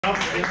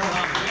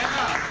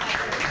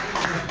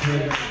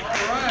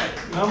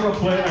I'm gonna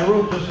play. I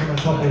wrote this one a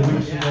couple of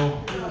weeks ago.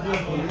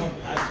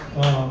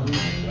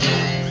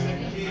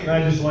 And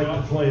I just like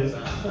to play it.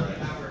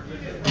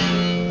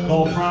 It's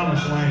called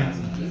Promised Land.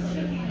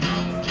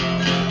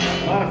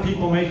 A lot of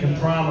people making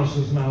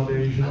promises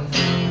nowadays, you know.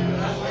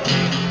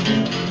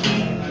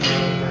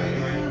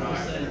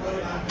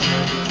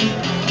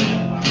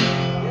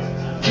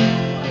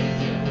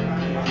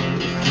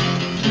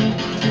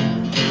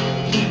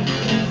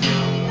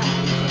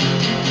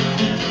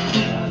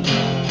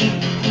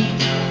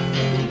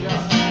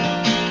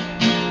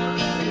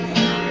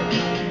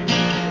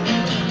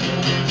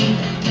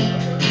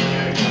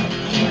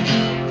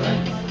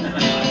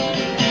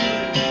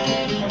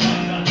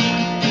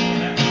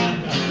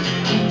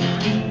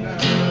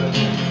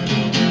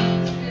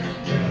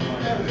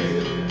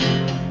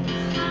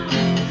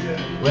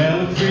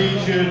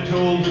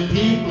 Told the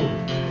people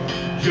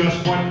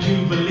just what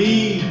to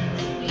believe.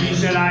 He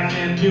said, I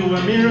can do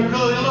a miracle.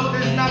 Look,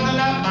 there's nothing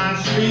up my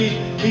street.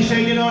 He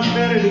said, you know, it's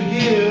better to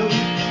give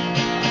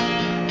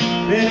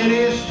than it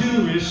is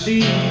to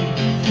receive.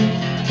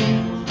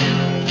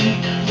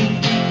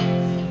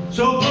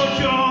 So put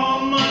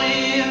your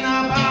money in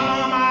the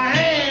palm of my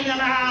hand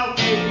and I'll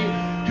take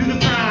you to the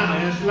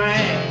promised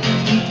land.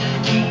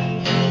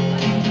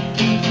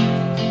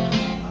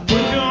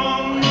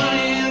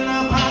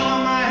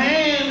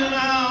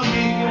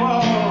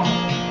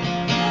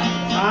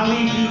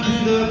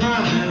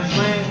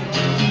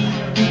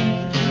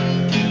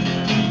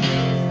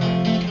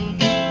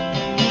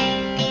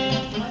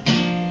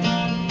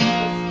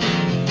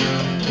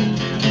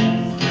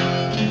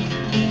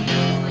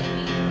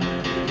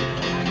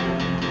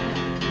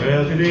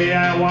 Well, today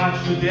I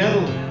watched the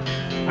devil.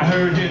 I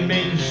heard him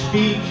make a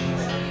speech.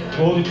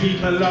 Oh, the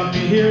people love to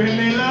hear him.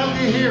 They love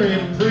to hear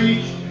him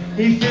preach.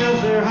 He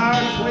fills their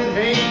hearts with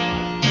hate,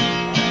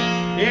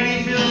 and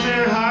he fills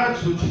their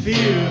hearts with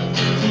fear.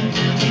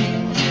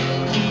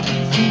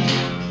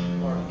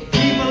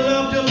 People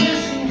love to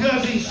listen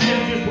because he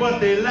says just what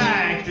they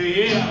like to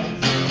hear.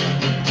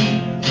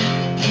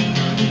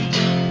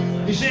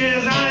 He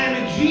says, I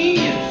am a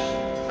genius.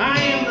 I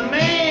am the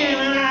man,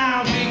 and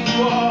I'll take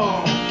you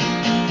all.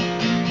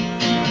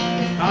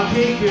 I'll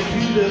take you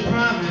to the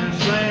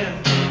promised land.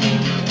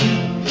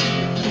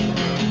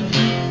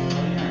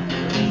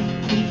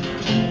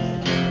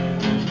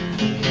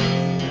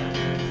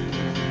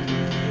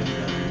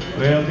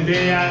 Well,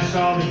 today I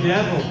saw the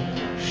devil.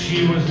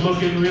 She was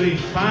looking really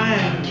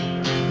fine.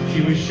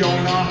 She was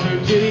showing off her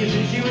titties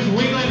and she was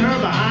wiggling her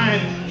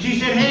behind. She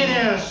said, hey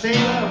there,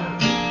 sailor.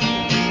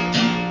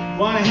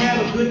 Want to have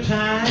a good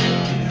time?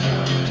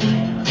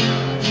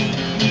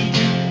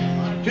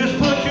 Just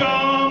put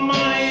your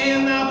money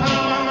in the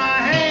palm of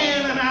my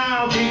hand and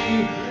I'll take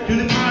you to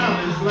the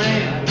promised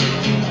land.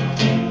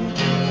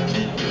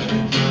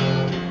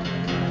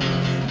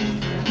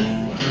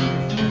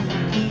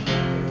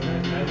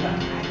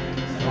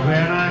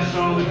 When I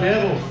saw the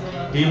devil,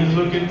 he was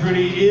looking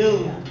pretty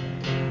ill.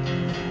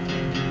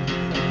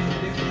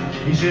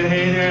 He said,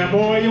 hey there,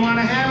 boy, you want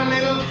to have a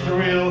little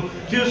thrill?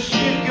 Just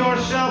stick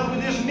yourself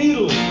with this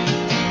needle,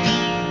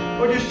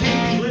 or just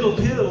take these little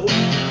pills.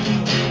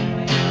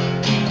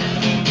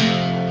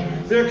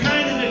 They're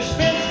kind of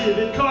expensive.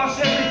 It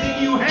costs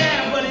everything you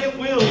have, but it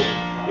will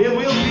take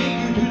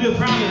you to the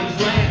promised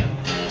land.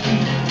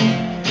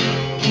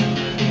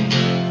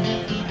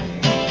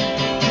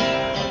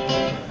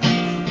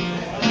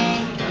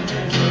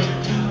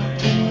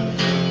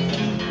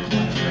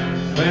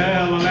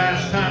 Well, the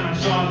last time I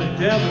saw the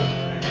devil,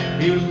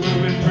 he was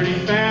moving pretty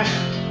fast.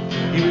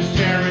 He was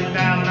tearing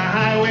down the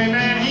highway,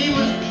 man. He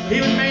was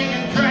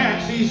making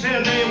tracks. He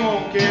said, they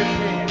won't catch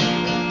me.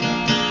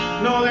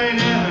 No, they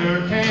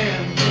never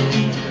can.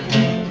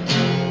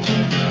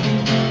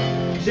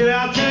 He said,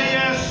 I'll tell you